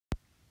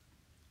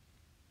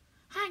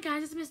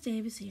guys, it's Miss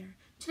Davis here.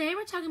 Today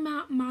we're talking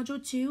about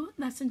Module 2,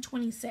 Lesson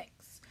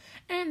 26.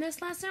 And in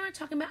this lesson we're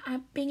talking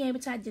about being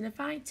able to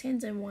identify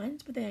tens and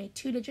ones within a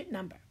two-digit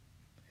number.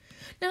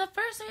 Now the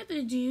first thing we have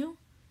to do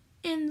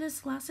in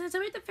this lesson is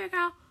we have to figure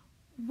out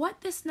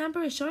what this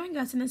number is showing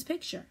us in this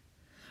picture.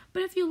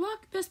 But if you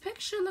look, this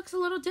picture looks a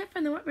little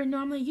different than what we're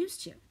normally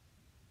used to.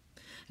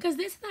 Because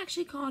this is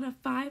actually called a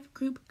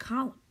 5-group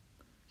column.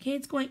 Okay,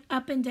 it's going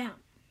up and down.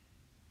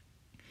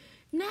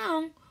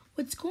 Now,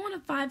 what's cool in a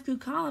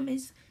 5-group column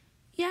is,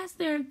 yes,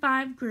 they're in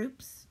 5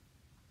 groups,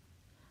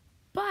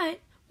 but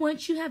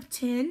once you have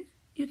 10,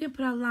 you can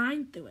put a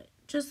line through it,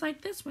 just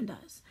like this one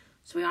does.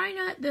 So we already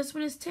know that this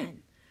one is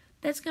 10.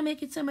 That's going to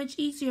make it so much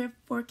easier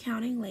for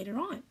counting later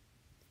on.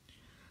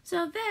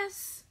 So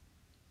this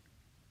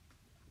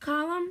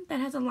column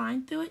that has a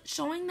line through it,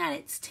 showing that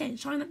it's 10,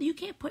 showing that you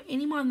can't put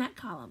any more in that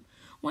column.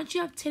 Once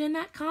you have 10 in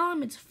that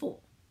column, it's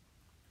full.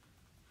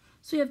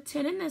 So we have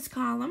 10 in this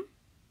column.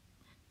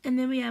 And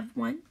then we have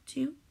 1,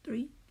 2,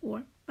 3,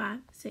 4, 5,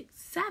 6,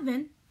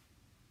 7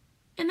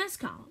 in this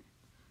column.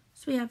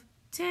 So we have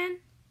 10,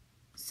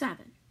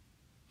 7.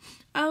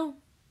 Oh,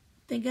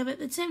 think of it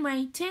the 10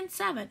 way, 10,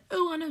 7.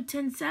 Oh, I know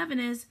 10, 7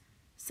 is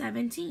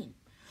 17.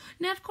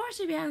 Now, of course,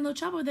 if you're having a little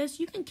trouble with this,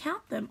 you can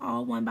count them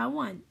all one by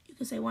one. You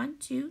can say 1,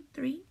 2,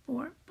 3,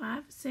 4,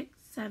 5, 6,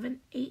 7,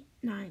 8,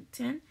 9,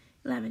 10,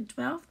 11,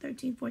 12,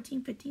 13,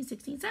 14, 15,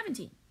 16,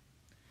 17.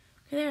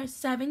 Okay, there are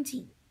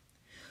 17.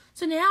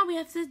 So now we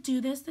have to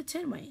do this the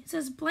 10 way. It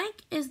says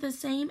blank is the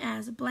same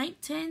as blank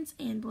tens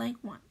and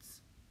blank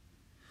ones.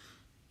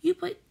 You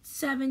put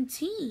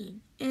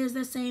 17 is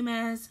the same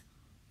as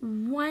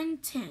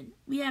 110.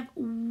 We have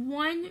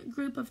one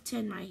group of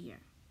 10 right here.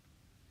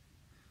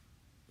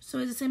 So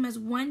it's the same as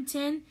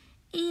 110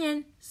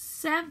 and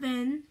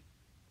 7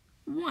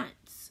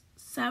 ones.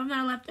 7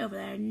 are left over.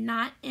 They're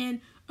not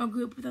in a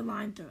group with a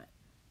line through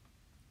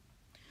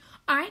it.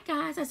 Alright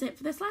guys, that's it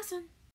for this lesson.